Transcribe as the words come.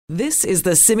This is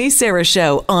the Simi Sara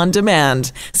Show on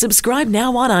demand. Subscribe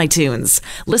now on iTunes.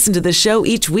 Listen to the show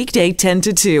each weekday 10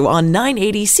 to 2 on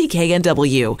 980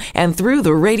 CKNW and through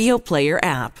the Radio Player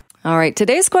app. All right,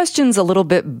 today's question's a little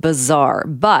bit bizarre,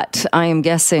 but I am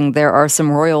guessing there are some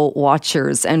royal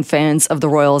watchers and fans of the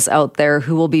royals out there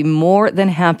who will be more than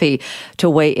happy to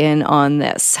weigh in on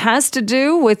this. Has to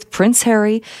do with Prince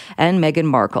Harry and Meghan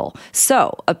Markle.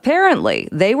 So, apparently,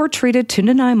 they were treated to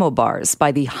Nanaimo bars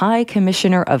by the High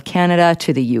Commissioner of Canada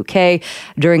to the UK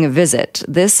during a visit.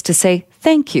 This to say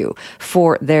thank you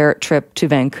for their trip to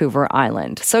Vancouver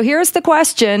Island. So here's the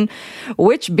question.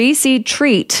 Which BC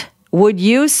treat would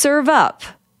you serve up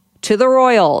to the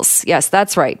royals? Yes,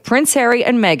 that's right. Prince Harry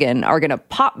and Meghan are going to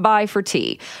pop by for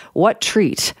tea. What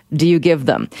treat do you give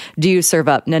them? Do you serve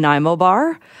up Nanaimo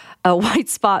bar, a white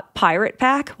spot pirate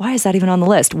pack? Why is that even on the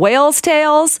list? Whale's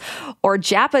tails or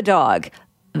Japa dog?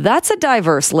 That's a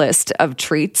diverse list of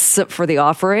treats for the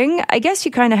offering. I guess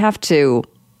you kind of have to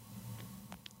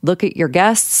look at your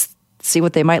guests, see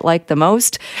what they might like the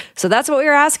most. So that's what we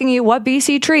were asking you. What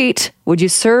BC treat would you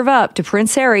serve up to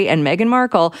Prince Harry and Meghan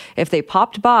Markle if they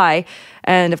popped by?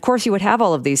 And of course, you would have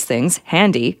all of these things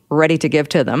handy, ready to give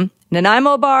to them.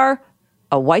 Nanaimo bar,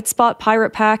 a white spot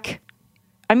pirate pack.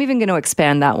 I'm even going to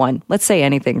expand that one. Let's say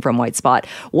anything from white spot.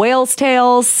 Whale's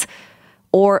tails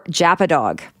or Japa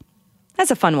dog.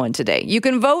 That's a fun one today. You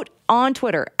can vote on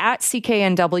Twitter at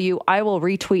CKNW. I will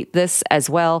retweet this as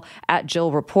well at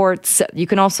Jill Reports. You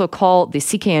can also call the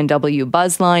CKNW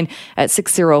Buzz line at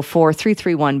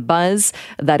 604-331-BUZZ.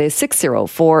 That is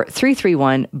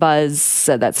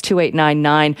 604-331-BUZZ. That's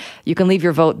 2899. You can leave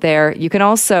your vote there. You can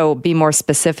also be more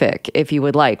specific if you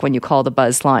would like when you call the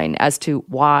Buzz line as to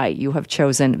why you have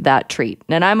chosen that treat.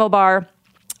 Nanaimo bar,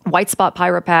 white spot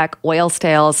pirate pack, whale's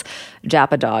tails,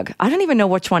 Japa dog. I don't even know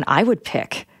which one I would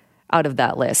pick out of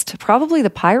that list. Probably the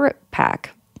pirate pack.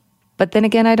 But then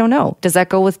again, I don't know. Does that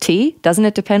go with tea? Doesn't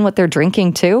it depend what they're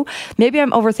drinking too? Maybe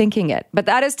I'm overthinking it. But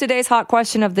that is today's hot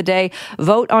question of the day.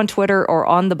 Vote on Twitter or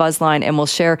on the Buzzline, and we'll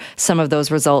share some of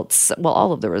those results, well,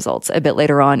 all of the results, a bit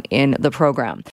later on in the program.